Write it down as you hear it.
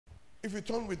If you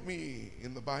turn with me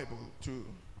in the Bible to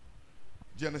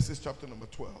Genesis chapter number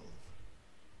 12.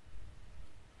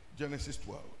 Genesis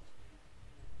 12.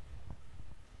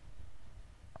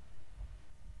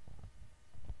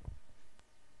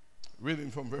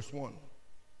 Reading from verse 1.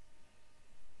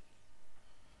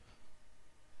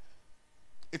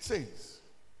 It says,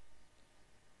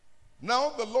 Now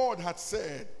the Lord had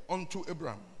said unto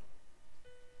Abram,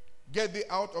 Get thee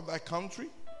out of thy country,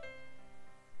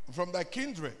 from thy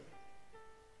kindred,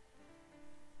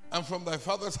 and from thy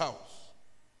father's house,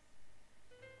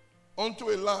 unto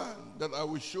a land that I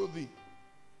will show thee.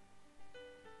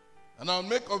 And I'll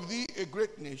make of thee a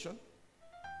great nation,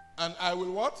 and I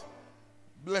will what?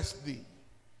 Bless thee,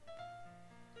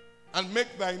 and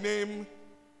make thy name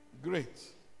great.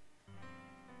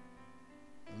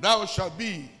 And thou shalt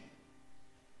be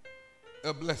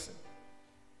a blessing.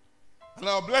 And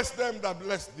I'll bless them that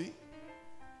bless thee,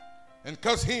 and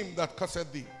curse him that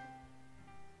curseth thee.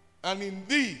 And in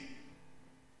thee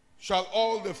shall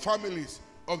all the families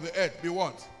of the earth be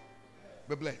what?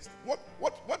 Be blessed.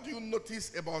 What do you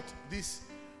notice about this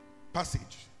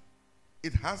passage?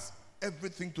 It has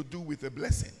everything to do with a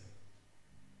blessing.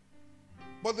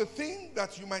 But the thing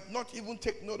that you might not even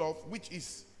take note of, which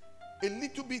is a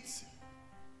little bit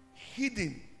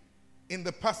hidden in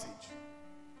the passage,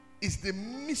 is the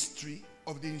mystery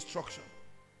of the instruction.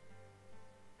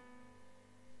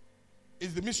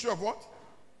 Is the mystery of what?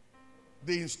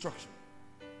 The instruction.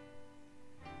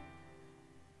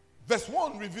 Verse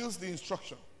 1 reveals the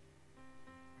instruction.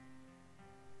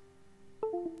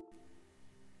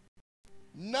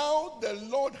 Now the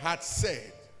Lord had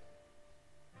said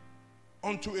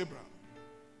unto Abraham,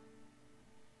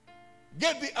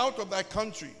 Get thee out of thy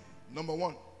country, number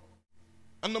 1.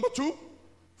 And number 2,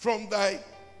 from thy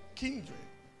kindred.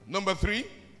 Number 3,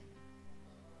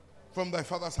 from thy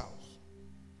father's house,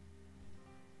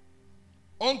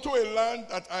 unto a land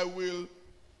that I will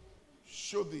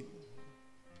show thee.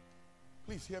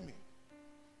 Please hear me.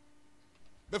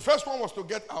 The first one was to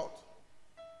get out.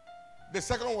 The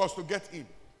second was to get in.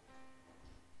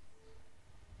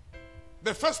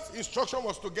 The first instruction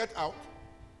was to get out.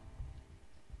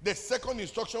 The second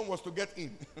instruction was to get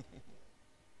in.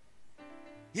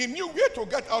 He knew where to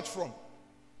get out from,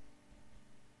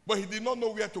 but he did not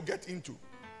know where to get into.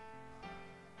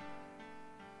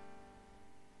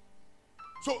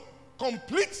 So,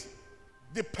 complete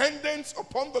dependence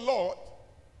upon the Lord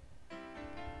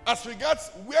as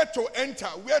regards where to enter,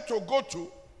 where to go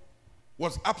to,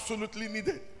 was absolutely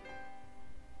needed.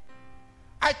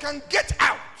 I can get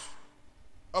out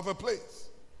of a place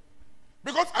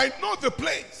because I know the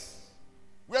place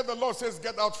where the Lord says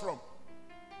get out from.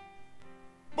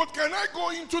 But can I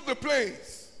go into the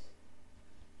place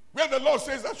where the Lord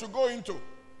says I should go into?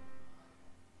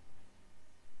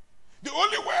 The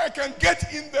only way I can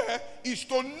get in there is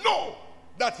to know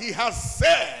that he has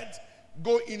said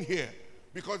go in here,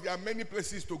 because there are many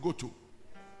places to go to.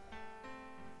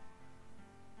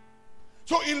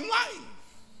 So in life,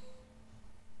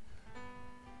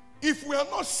 if we are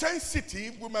not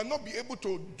sensitive, we might not be able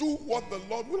to do what the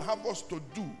Lord will have us to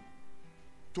do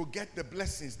to get the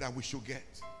blessings that we should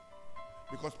get.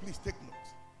 Because please take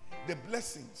note, the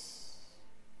blessings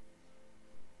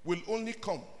will only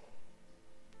come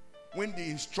when the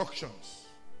instructions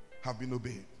have been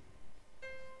obeyed.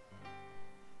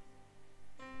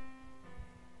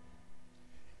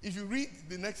 If you read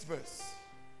the next verse,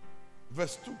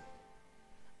 verse 2,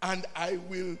 and I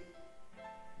will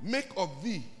make of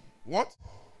thee what?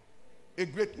 A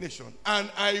great nation, and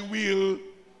I will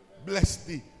bless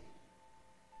thee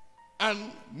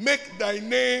and make thy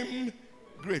name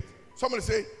great. Somebody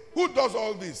say, who does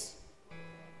all this?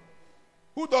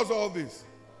 Who does all this?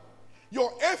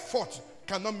 Your effort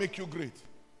cannot make you great.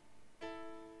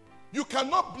 You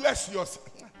cannot bless yourself.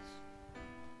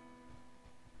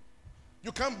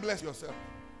 You can't bless yourself.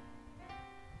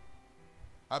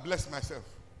 I bless myself.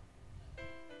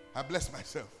 I bless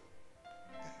myself.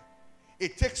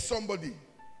 It takes somebody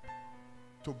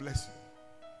to bless you.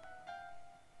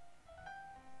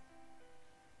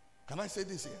 Can I say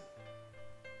this here?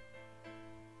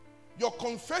 Your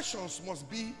confessions must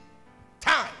be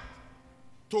tied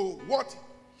to what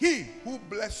he who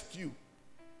blessed you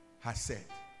has said.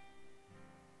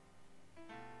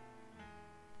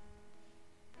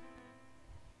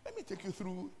 Let me take you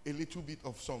through a little bit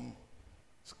of some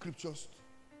scriptures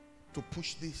to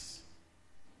push this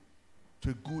to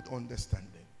a good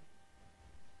understanding.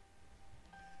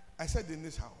 I said in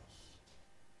this house,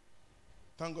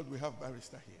 thank God we have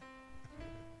barrister here.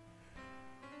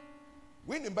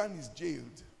 When a man is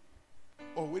jailed,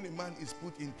 or when a man is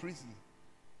put in prison,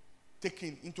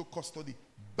 taken into custody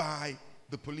by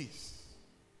the police,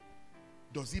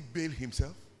 does he bail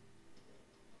himself?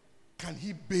 Can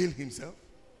he bail himself?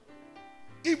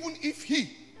 Even if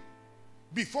he,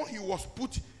 before he was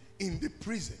put in the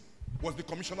prison, was the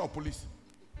commissioner of police,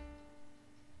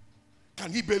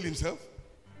 can he bail himself?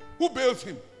 Who bails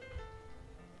him?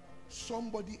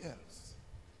 Somebody else.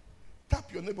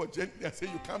 Tap your neighbor gently and say,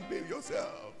 you can't bail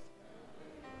yourself.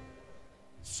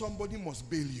 Somebody must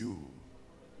bail you.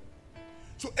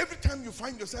 So every time you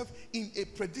find yourself in a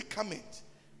predicament,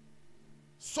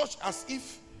 such as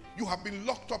if you have been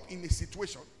locked up in a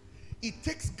situation, it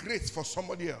takes grace for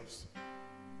somebody else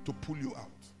to pull you out.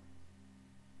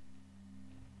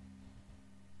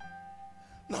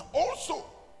 Now also,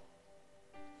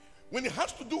 when it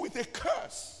has to do with a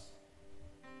curse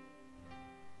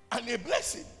and a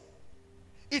blessing,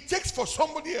 it takes for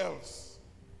somebody else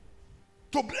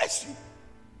to bless you.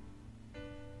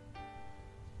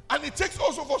 And it takes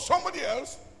also for somebody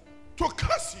else to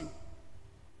curse you.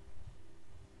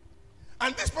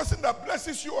 And this person that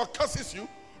blesses you or curses you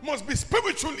must be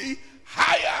spiritually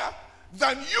higher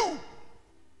than you,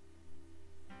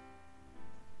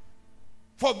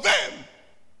 for them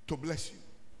to bless you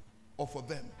or for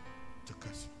them to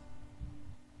curse you.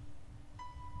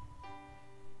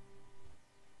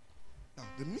 Now,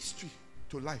 the mystery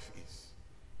to life is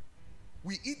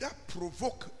we either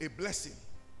provoke a blessing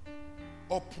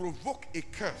or provoke a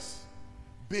curse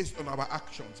based on our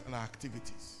actions and our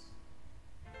activities.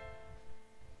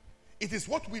 It is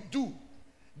what we do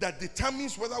that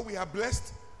determines whether we are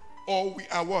blessed or we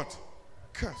are what?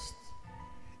 Cursed.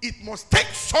 It must take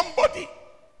somebody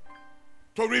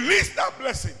to release that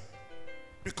blessing,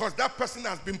 because that person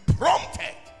has been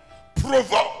prompted,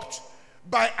 provoked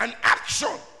by an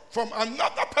action from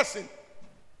another person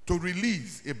to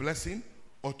release a blessing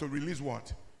or to release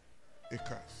what? A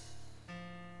curse.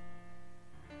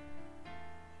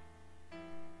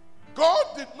 God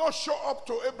did not show up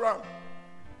to Abraham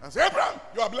and say, Abraham,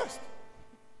 you are blessed.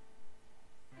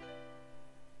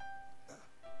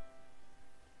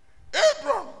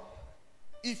 Abraham,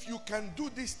 if you can do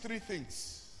these three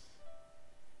things,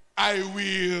 I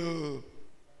will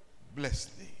bless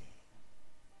thee.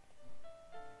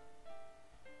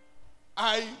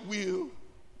 I will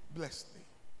bless thee.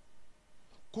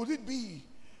 Could it be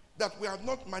that we are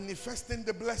not manifesting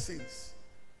the blessings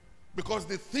because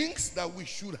the things that we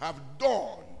should have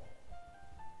done,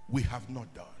 we have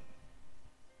not done?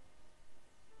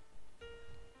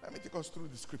 Let me take us through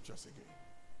the scriptures again.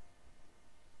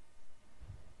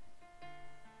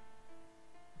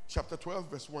 Chapter 12,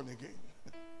 verse 1 again.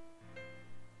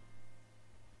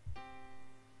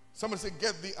 Somebody say,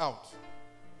 get thee out.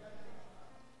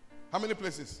 How many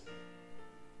places?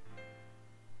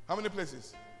 How many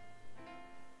places?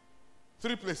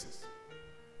 3 places.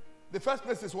 The first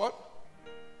place is what?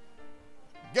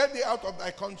 Get thee out of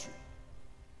thy country.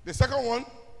 The second one,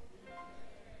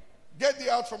 get thee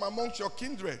out from amongst your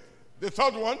kindred. The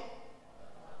third one,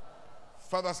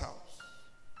 father's house.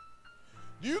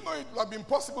 Do you know it would have been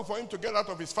possible for him to get out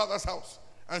of his father's house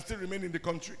and still remain in the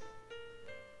country?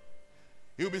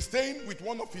 He will be staying with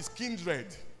one of his kindred,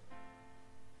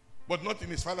 but not in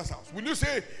his father's house. Will you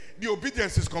say the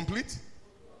obedience is complete?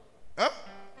 Huh?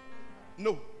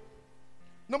 No.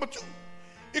 Number 2,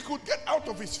 he could get out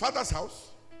of his father's house,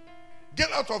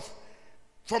 get out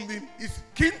from his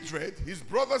kindred, his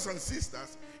brothers and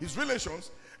sisters, his relations,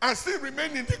 and still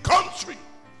remain in the country.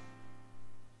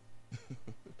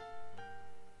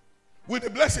 Will the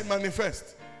blessing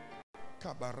manifest?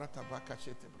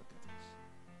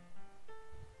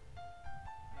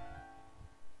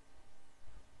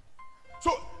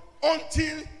 So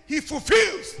until he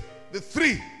fulfills the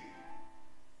 3,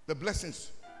 the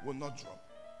blessings will not drop.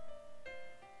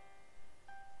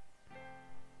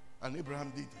 And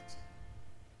Abraham did it.